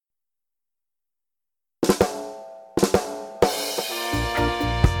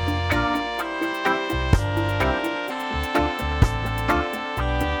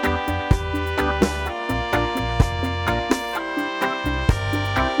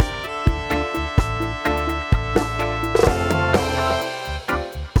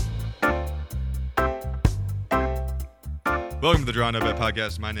Welcome to the Draw No Bet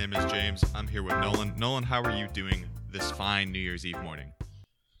Podcast. My name is James. I'm here with Nolan. Nolan, how are you doing this fine New Year's Eve morning?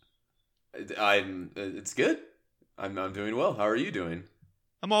 It's good. I'm doing well. How are you doing?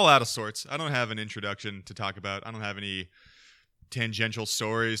 I'm all out of sorts. I don't have an introduction to talk about. I don't have any tangential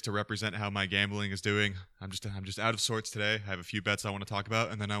stories to represent how my gambling is doing. I'm just out of sorts today. I have a few bets I want to talk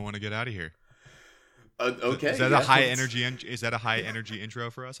about, and then I want to get out of here. Okay. Is that a high energy? Is that a high energy intro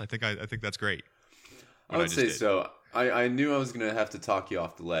for us? I think that's great. I would say so. I knew I was gonna have to talk you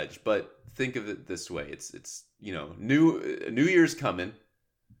off the ledge, but think of it this way: it's New Year's coming,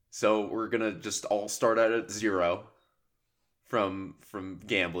 so we're gonna just all start out at zero from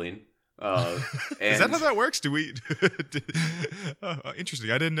gambling. And is that how that works? Do we?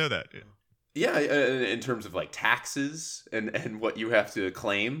 Interesting. I didn't know that. Yeah, in terms of like taxes and what you have to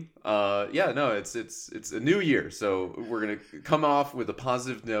claim. It's a new year, so we're gonna come off with a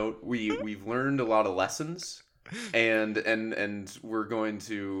positive note. We've learned a lot of lessons, and we're going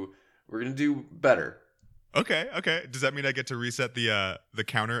to do better. Okay. Does that mean I get to reset the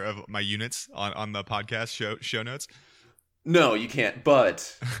counter of my units on the podcast show notes? No, you can't. But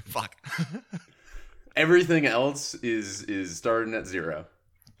fuck. Everything else is starting at zero.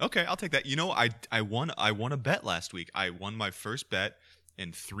 Okay, I'll take that. You know, I won a bet last week. I won my first bet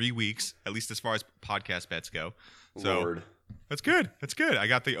in 3 weeks, at least as far as podcast bets go. So Lord. That's good. I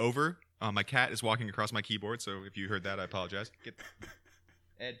got the over. My cat is walking across my keyboard, so if you heard that, I apologize.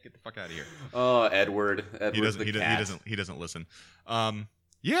 Ed, get the fuck out of here. Oh, Edward He doesn't listen.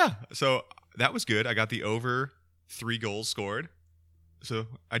 Yeah, so that was good. I got the over 3 goals scored. So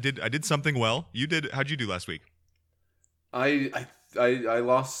I did something well. You did. How'd you do last week? I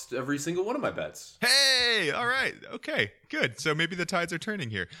lost every single one of my bets. Hey, all right. Okay, good. So maybe the tides are turning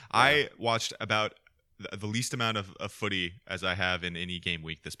here. Yeah. I watched about the least amount of footy as I have in any game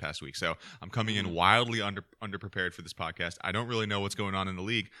week this past week. So I'm coming in wildly underprepared for this podcast. I don't really know what's going on in the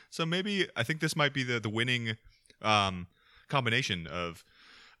league. So maybe I think this might be the winning combination of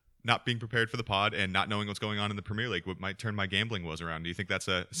not being prepared for the pod and not knowing what's going on in the Premier League. What might turn my gambling woes around. Do you think that's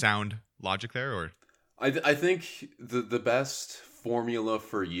a sound logic there, or? I think the best formula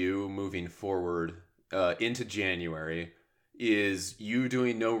for you moving forward into January is you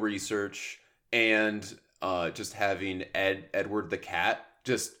doing no research and just having Edward the cat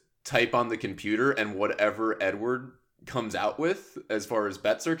just type on the computer, and whatever Edward comes out with as far as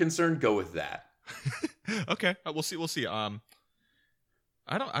bets are concerned, go with that. Okay, we'll see. I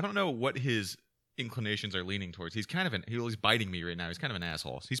don't know what his inclinations are leaning towards. He's he's biting me right now. He's kind of an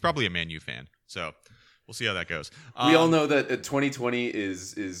asshole. He's probably a Man U fan, so we'll see how that goes. We all know that 2020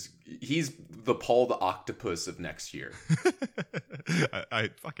 is he's the Paul the Octopus of next year. I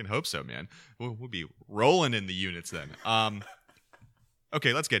fucking hope so, man. We'll be rolling in the units then.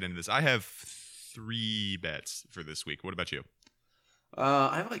 Okay, let's get into this. I have 3 bets for this week. What about you?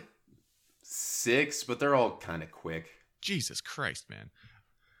 I have like 6, but they're all kind of quick. Jesus Christ, man.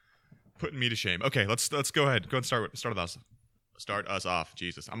 Putting me to shame. Okay, let's go ahead. Go and start us off.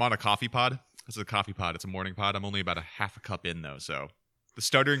 Jesus. I'm on a coffee pod. This is a coffee pod. It's a morning pod. I'm only about a half a cup in, though, so the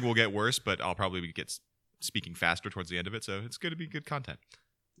stuttering will get worse, but I'll probably get speaking faster towards the end of it, so it's going to be good content.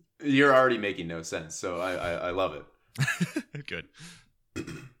 You're already making no sense, so I love it. Good.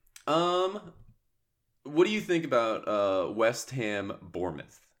 What do you think about West Ham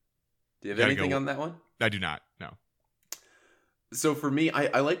Bournemouth? Do you have anything on that one? I do not, no. So for me,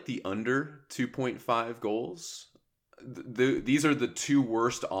 I like the under 2.5 goals. These are the 2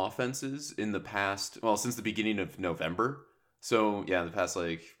 worst offenses in the past, since the beginning of November. So yeah, the past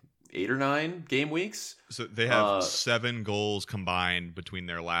like 8 or 9 game weeks. So they have 7 goals combined between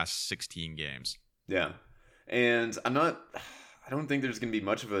their last 16 games. Yeah, and I don't think there's going to be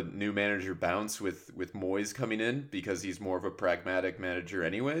much of a new manager bounce with Moyes coming in, because he's more of a pragmatic manager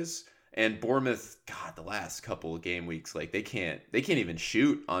anyways. And Bournemouth, God, the last couple of game weeks, like they can't even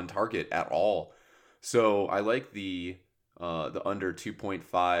shoot on target at all. So I like the under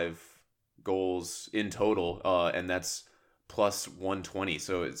 2.5 goals in total, and that's plus 120.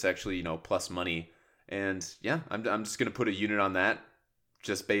 So it's actually plus money. And yeah, I'm just gonna put a unit on that,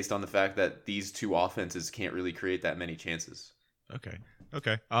 just based on the fact that these 2 offenses can't really create that many chances. Okay.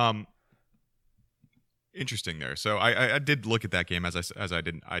 Interesting there. So I did look at that game as I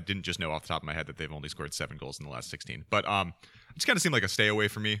didn't just know off the top of my head that they've only scored 7 goals in the last 16. But it just kind of seemed like a stay away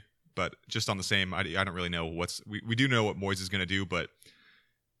for me. But just on the same, I don't really know we do know what Moyes is going to do, but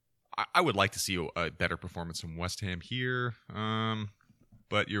I would like to see a better performance from West Ham here.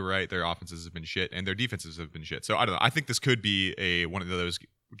 But you're right, their offenses have been shit and their defenses have been shit. So I don't know. I think this could be one of those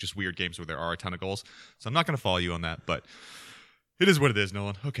just weird games where there are a ton of goals. So I'm not going to follow you on that, but it is what it is,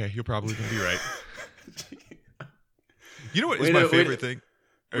 Nolan. Okay, you're probably going to be right. You know what is my favorite thing?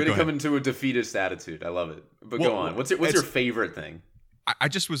 Way to come into a defeatist attitude. I love it. But go on. What's your favorite thing? I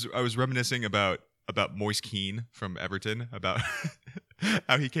was reminiscing about Moise Keane from Everton, about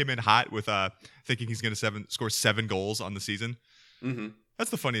how he came in hot with thinking he's going to score 7 goals on the season. Mm-hmm. That's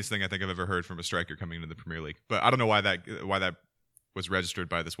the funniest thing I think I've ever heard from a striker coming into the Premier League. But I don't know why that was registered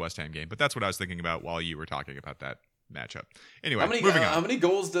by this West Ham game. But that's what I was thinking about while you were talking about that matchup. Anyway, moving on. How many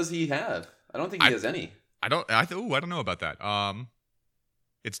goals does he have? I don't think he has any. I don't know about that.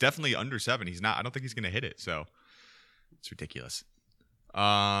 It's definitely under 7. He's not. I don't think he's going to hit it. So it's ridiculous.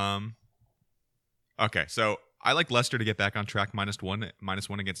 Okay, so I like Leicester to get back on track,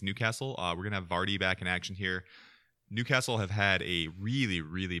 -1 against Newcastle. We're gonna have Vardy back in action here. Newcastle have had a really,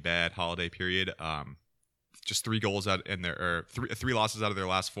 really bad holiday period. Just 3 goals out in their, or three losses out of their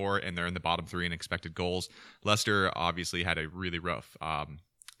last 4, and they're in the bottom 3 in expected goals. Leicester obviously had a really rough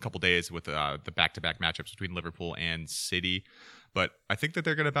couple days with the back-to-back matchups between Liverpool and City. But I think that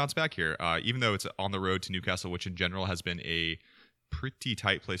they're going to bounce back here, even though it's on the road to Newcastle, which in general has been a pretty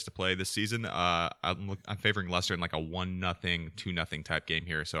tight place to play this season. I'm favoring Leicester in like a 1-0, 2-0 type game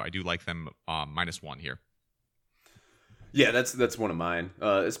here, so I do like them -1 here. Yeah, that's one of mine,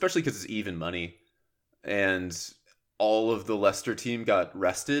 especially because it's even money, and all of the Leicester team got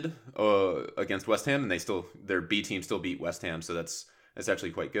rested against West Ham, and their B team still beat West Ham, so that's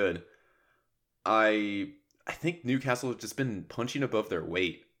actually quite good. I think Newcastle have just been punching above their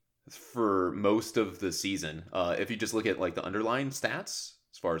weight for most of the season. If you just look at like the underlying stats,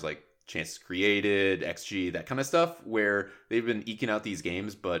 as far as like chances created, XG, that kind of stuff, where they've been eking out these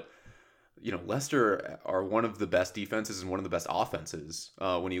games, but Leicester are one of the best defenses and one of the best offenses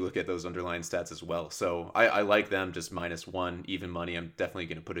when you look at those underlying stats as well. So I like them just -1, even money. I'm definitely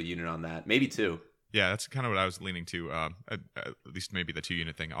going to put a unit on that, maybe 2. Yeah, that's kind of what I was leaning to, at least maybe the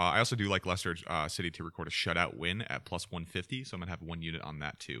 2-unit thing. I also do like Leicester City to record a shutout win at +150, so I'm going to have 1 unit on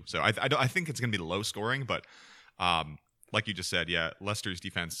that too. So I think it's going to be low scoring, but like you just said, yeah, Leicester's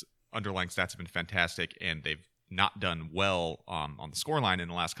defense underlying stats have been fantastic, and they've not done well on the scoreline in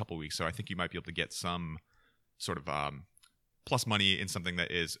the last couple of weeks, so I think you might be able to get some sort of plus money in something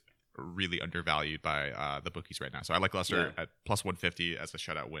that is really undervalued by the bookies right now. So I like Leicester at +150 as a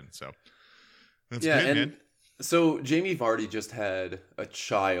shutout win, so... That's good, and man. So Jamie Vardy just had a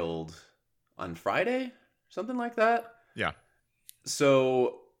child on Friday, something like that. Yeah.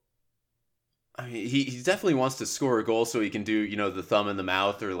 So, I mean, he definitely wants to score a goal so he can do, the thumb in the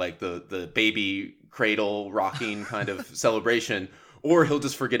mouth or like the baby cradle rocking kind of celebration, or he'll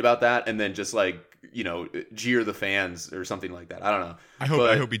just forget about that and then just like, jeer the fans or something like that. I don't know.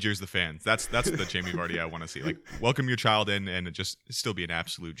 I hope he jeers the fans. That's the Jamie Vardy I want to see. Like, welcome your child in and it just still be an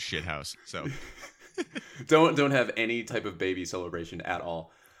absolute shithouse. So don't have any type of baby celebration at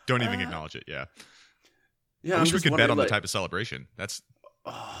all. Don't even acknowledge it. Yeah. Yeah. I wish we could bet on the type of celebration.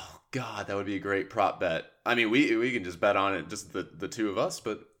 Oh God, that would be a great prop bet. I mean, we can just bet on it, just the 2 of us,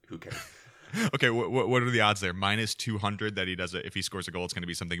 but who cares? Okay. What are the odds there? -200 that he does it. If he scores a goal, it's going to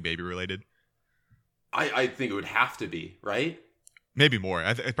be something baby related. I think it would have to be, right? Maybe more.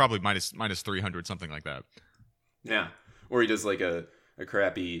 Probably -300, something like that. Yeah. Or he does like a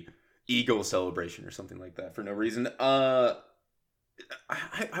crappy eagle celebration or something like that for no reason. I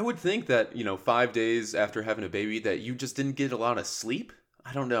would think that, 5 days after having a baby that you just didn't get a lot of sleep.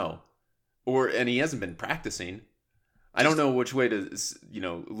 I don't know. And he hasn't been practicing. I don't know which way to,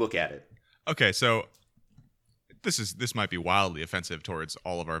 look at it. Okay, so this might be wildly offensive towards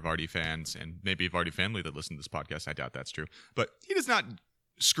all of our Vardy fans and maybe Vardy family that listen to this podcast. I doubt that's true. But he does not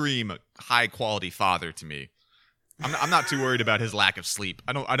scream high quality father to me. I'm not too worried about his lack of sleep.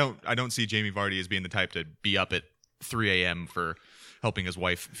 I don't see Jamie Vardy as being the type to be up at 3 a.m. for helping his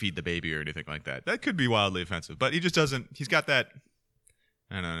wife feed the baby or anything like that. That could be wildly offensive. But he just doesn't. He's got that,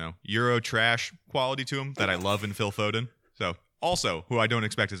 I don't know, Euro trash quality to him that I love in Phil Foden. So also, who I don't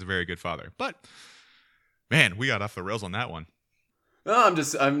expect is a very good father. But man, we got off the rails on that one. No, I'm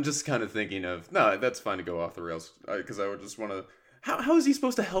just kind of thinking of, no, that's fine to go off the rails because I would just want to. How is he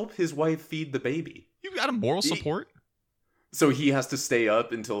supposed to help his wife feed the baby? You got a moral support. So he has to stay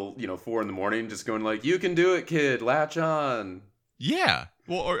up until 4 a.m, just going like, "You can do it, kid. Latch on." Yeah.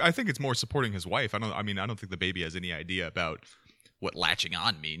 Well, or I think it's more supporting his wife. I don't think the baby has any idea about what latching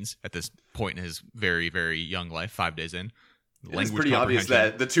on means at this point in his very, very young life, 5 days in. It's pretty obvious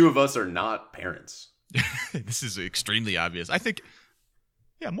that the 2 of us are not parents. This is extremely obvious. I think,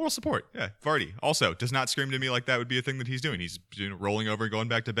 yeah, moral support. Yeah, Vardy also does not scream to me like that would be a thing that he's doing. He's rolling over and going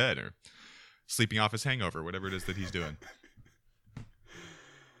back to bed or sleeping off his hangover, whatever it is that he's doing.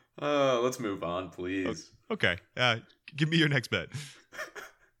 Let's move on, please. Okay. Give me your next bet.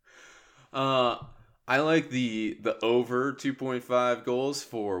 I I like the over 2.5 goals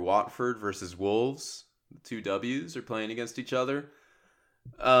for Watford versus Wolves. The two W's are playing against each other.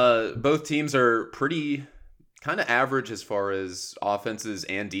 Both teams are pretty kind of average as far as offenses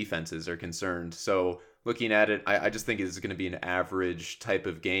and defenses are concerned. So looking at it, I just think it's going to be an average type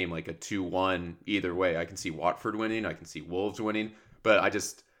of game, like a 2-1 either way. I can see Watford winning. I can see Wolves winning. But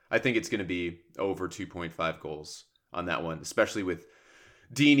I think it's going to be over 2.5 goals on that one, especially with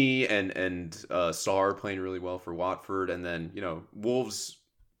Deeney and Sarr playing really well for Watford. And then, Wolves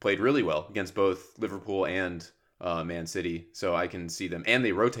played really well against both Liverpool and Man City. So I can see them. And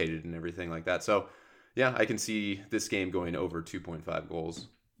they rotated and everything like that. So, yeah, I can see this game going over 2.5 goals.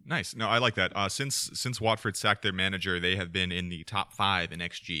 Nice. No, I like that. Since Watford sacked their manager, they have been in the top 5 in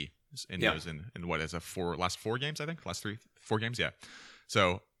XG in what is last 4 games, I think? Last 4 games, yeah.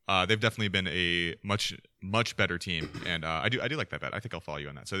 So they've definitely been a much better team, and I do like that bet. I think I'll follow you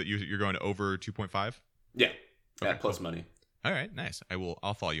on that. So that you're going over 2.5? Yeah. Okay, yeah, plus cool. money. All right, nice.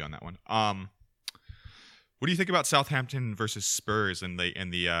 I'll follow you on that one. What do you think about Southampton versus Spurs and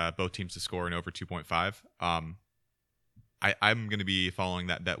the both teams to score in over 2.5? I'm going to be following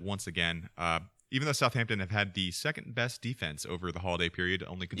that bet once again. Even though Southampton have had the second best defense over the holiday period,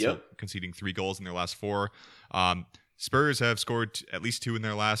 only conceding 3 goals in their last 4. Spurs have scored at least 2 in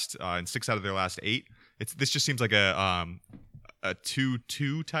their last, in 6 out of their last 8. This just seems like a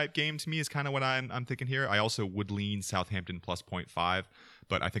 2-2 type game to me is kind of what I'm thinking here. I also would lean Southampton plus 0.5,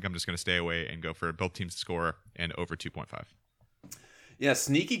 but I think I'm just going to stay away and go for both teams to score and over 2.5. Yeah,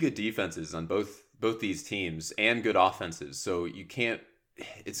 sneaky good defenses on both these teams and good offenses. So you can't.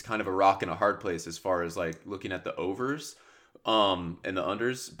 It's kind of a rock and a hard place as far as like looking at the overs, and the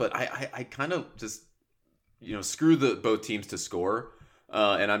unders. But I kind of just screw both teams to score,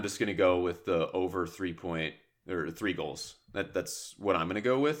 and I'm just gonna go with the over 3 goals. That's what I'm gonna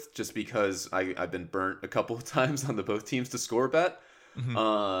go with, just because I've been burnt a couple of times on the both teams to score bet.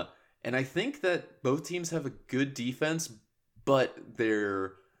 Mm-hmm. And I think that both teams have a good defense, but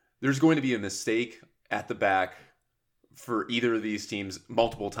there's going to be a mistake at the back for either of these teams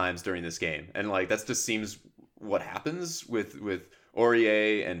multiple times during this game. And like that just seems what happens with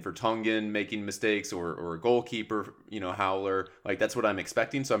Aurier and Vertonghen making mistakes or a goalkeeper, Howler. Like that's what I'm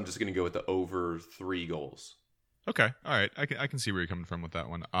expecting. So I'm just going to go with the over 3 goals. Okay. All right. I can see where you're coming from with that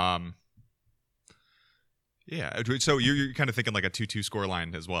one. Yeah. So you're kind of thinking like a 2-2 score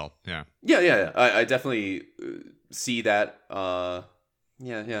line as well. Yeah. Yeah. I definitely see that.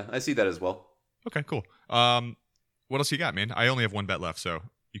 Yeah. I see that as well. Okay, cool. What else you got, man? I only have 1 bet left, so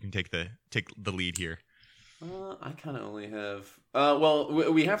you can take the lead here. I kind of only have.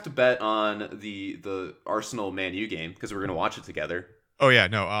 Well, we have to bet on the Arsenal Man U game because we're gonna watch it together. Oh yeah,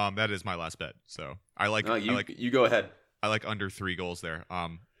 no. That is my last bet. So I like. You go ahead. I like under 3 goals there.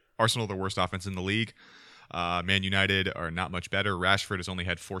 Arsenal, the worst offense in the league. Man United are not much better. Rashford has only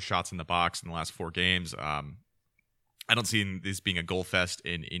had 4 shots in the box in the last 4 games. I don't see this being a goal fest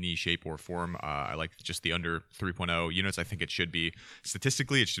in any shape or form. I like just the under 3.0 units. I think it should be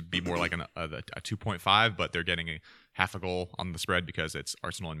statistically, it should be more like a 2.5, but they're getting half a goal on the spread because it's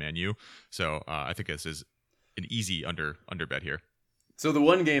Arsenal and Man U. So I think this is an easy under bet here. So the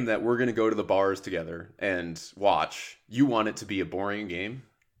one game that we're going to go to the bars together and watch, you want it to be a boring game?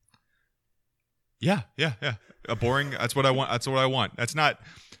 Yeah. A boring. That's what I want. That's not.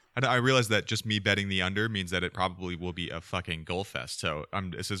 I realize that just me betting the under means that it probably will be a fucking goal fest. So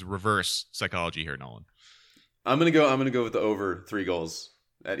this is reverse psychology here, Nolan. I'm gonna go with the over 3 goals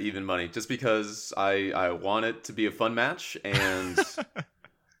at even money, just because I want it to be a fun match, and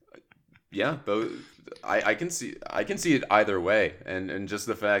yeah, both. I can see it either way, and just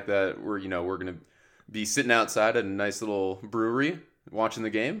the fact that we're gonna be sitting outside at a nice little brewery watching the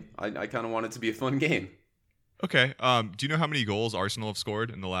game. I kind of want it to be a fun game. Okay. Do you know how many goals Arsenal have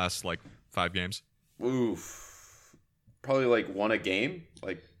scored in the last 5 games? Oof. Probably 1 a game,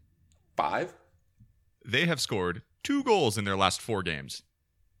 5. They have scored 2 goals in their last 4 games.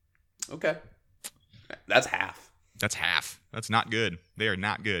 Okay. That's half. That's not good. They are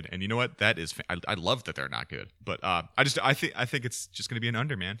not good. And you know what? That is I love that they're not good. But I think it's just going to be an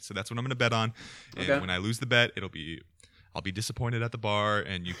under, man. So that's what I'm going to bet on. And when I lose the bet, I'll be disappointed at the bar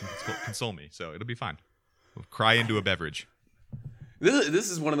and you can console me. So it'll be fine. We'll cry into a beverage. This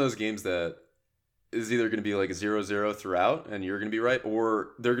is one of those games that is either going to be 0-0 throughout, and you're going to be right, or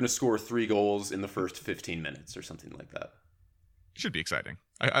they're going to score 3 goals in the first 15 minutes or something like that. Should be exciting.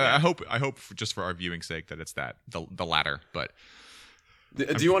 I hope just for our viewing sake that it's the latter. But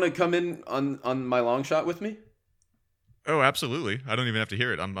do you want to come in on my long shot with me? Oh, absolutely. I don't even have to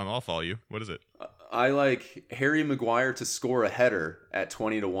hear it. I'll follow you. What is it? I like Harry Maguire to score a header at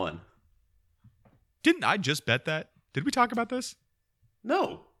 20-1. Didn't I just bet that? Did we talk about this?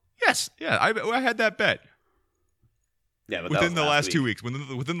 No. Yes. Yeah, I had that bet. Yeah, but within the last week. 2 weeks.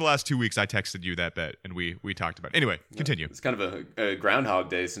 Within the last 2 weeks, I texted you that bet, and we talked about it. Anyway, continue. It's kind of a Groundhog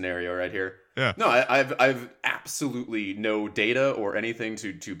Day scenario right here. Yeah. No, I've absolutely no data or anything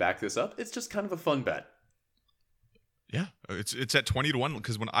to back this up. It's just kind of a fun bet. Yeah, it's at 20-1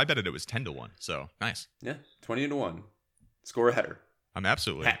 because when I bet it was 10-1. So nice. Yeah, 20-1. Score a header. I'm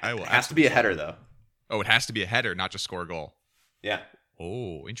absolutely. I will. Has to be a header though. Oh, it has to be a header, not just score a goal. Yeah.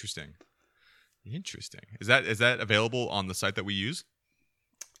 Oh, interesting. Interesting. Is that available on the site that we use?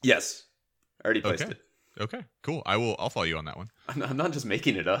 Yes. I already placed it. Okay, cool. I'll follow you on that one. I'm not just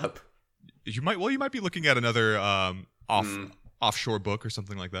making it up. You might be looking at another offshore book or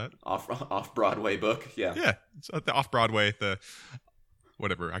something like that. Off Broadway book. Yeah. Yeah. It's the off Broadway, the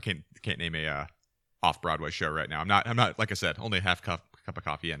whatever. I can't name a off Broadway show right now. I'm not like I said, only a half cup of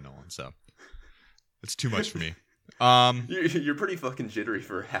coffee in, Nolan, so it's too much for me. You're pretty fucking jittery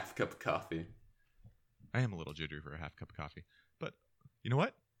for a half cup of coffee. I am a little jittery for a half cup of coffee. But you know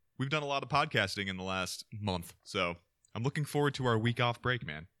what? We've done a lot of podcasting in the last month, so I'm looking forward to our week off break,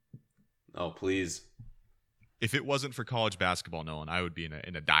 man. Oh, please. If it wasn't for college basketball, Nolan, I would be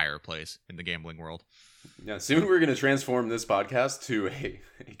in a dire place in the gambling world. Yeah, soon we're going to transform this podcast to a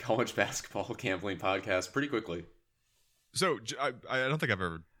college basketball gambling podcast pretty quickly. So I don't think I've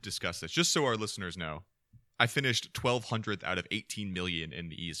ever discussed this. Just so our listeners know, I finished 1,200th out of 18 million in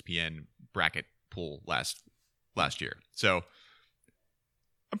the ESPN bracket pool last year. So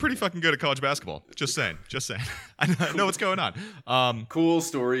I'm pretty fucking good at college basketball. Just saying. I know what's going on. Cool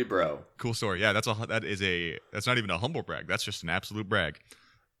story, bro. Cool story. Yeah, that's not even a humble brag. That's just an absolute brag.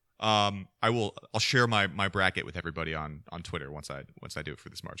 I'll share my bracket with everybody on Twitter once I do it for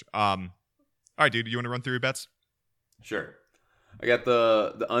this March. All right, dude, you want to run through your bets? Sure. I got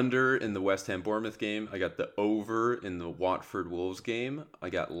the under in the West Ham Bournemouth game. I got the over in the Watford Wolves game. I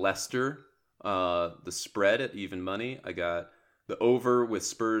got Leicester, the spread at even money. I got the over with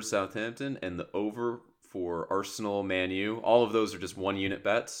Spurs Southampton and the over for Arsenal Man U. All of those are just 1 unit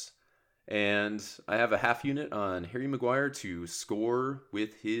bets. And I have a half unit on Harry Maguire to score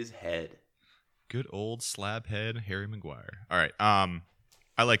with his head. Good old slab head Harry Maguire. All right.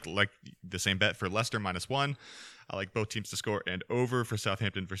 I like the same bet for Leicester -1. I like both teams to score and over for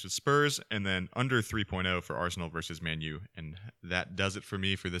Southampton versus Spurs, and then under 3.0 for Arsenal versus Man U. And that does it for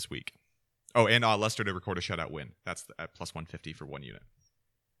me for this week. Oh, and Leicester to record a shutout win. That's at +150 for 1 unit.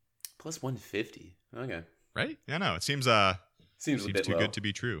 +150. Okay. Right? Yeah, no. It seems a bit too low. good to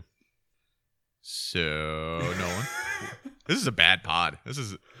be true. So, Nolan, this is a bad pod.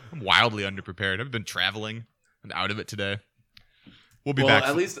 I'm wildly underprepared. I've been traveling and out of it today. We'll be back.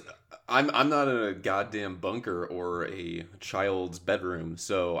 Well, at least I'm not in a goddamn bunker or a child's bedroom,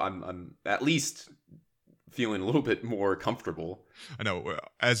 so I'm at least feeling a little bit more comfortable. I know.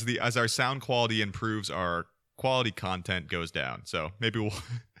 As our sound quality improves, our quality content goes down. So maybe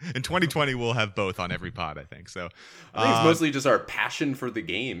in 2020 we'll have both on every pod, I think. So I think it's mostly just our passion for the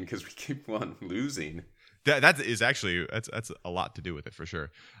game because we keep on losing. That is actually that's a lot to do with it for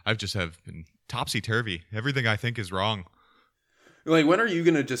sure. I've just have been topsy-turvy. Everything I think is wrong. Like, when are you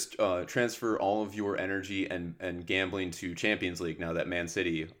going to just transfer all of your energy and gambling to Champions League now that Man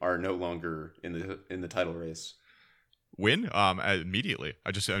City are no longer in the title race? Win? Immediately.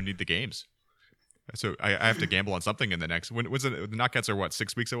 I need the games. So I have to gamble on something in the next. When was it? The knockouts are what,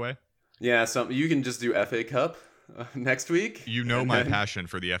 6 weeks away? Yeah, you can just do FA Cup next week. You know my passion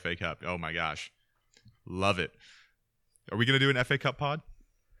for the FA Cup. Oh my gosh, love it. Are we gonna do an FA Cup pod?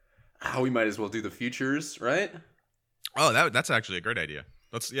 We might as well do the futures, right? Oh, that's actually a great idea.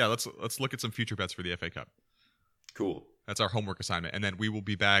 Let's look at some future bets for the FA Cup. Cool. That's our homework assignment, and then we will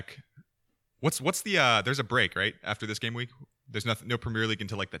be back. What's the? There's a break right after this game week. There's no Premier League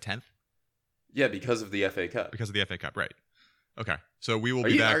until like the 10th. Yeah, because of the FA Cup. Because of the FA Cup, right? Okay, so we will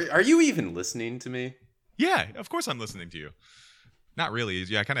be back. Are you even listening to me? Yeah, of course I'm listening to you. Not really.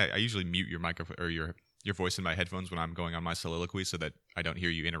 Yeah, I usually mute your microphone or your voice in my headphones when I'm going on my soliloquy so that I don't hear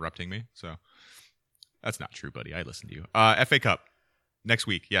you interrupting me. So that's not true, buddy. I listen to you. FA Cup next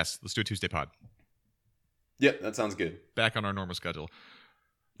week. Yes, let's do a Tuesday pod. Yep, that sounds good. Back on our normal schedule.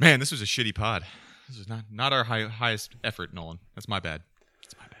 Man, this was a shitty pod. This is not our highest effort, Nolan. That's my bad.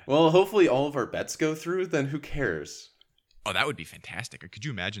 Well, hopefully all of our bets go through. Then who cares? Oh, that would be fantastic. Could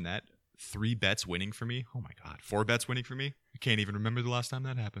you imagine that? 3 bets winning for me? Oh my God. 4 bets winning for me? I can't even remember the last time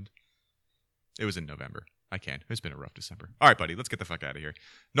that happened. It was in November. I can't. It's been a rough December. All right, buddy. Let's get the fuck out of here.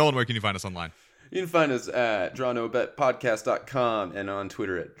 Nolan, where can you find us online? You can find us at drawnobetpodcast.com and on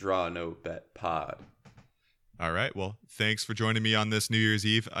Twitter at drawnobetpod. All right. Well, thanks for joining me on this New Year's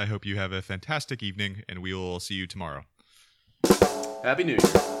Eve. I hope you have a fantastic evening, and we will see you tomorrow. Happy New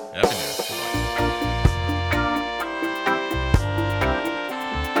Year. Happy New Year. Bye-bye.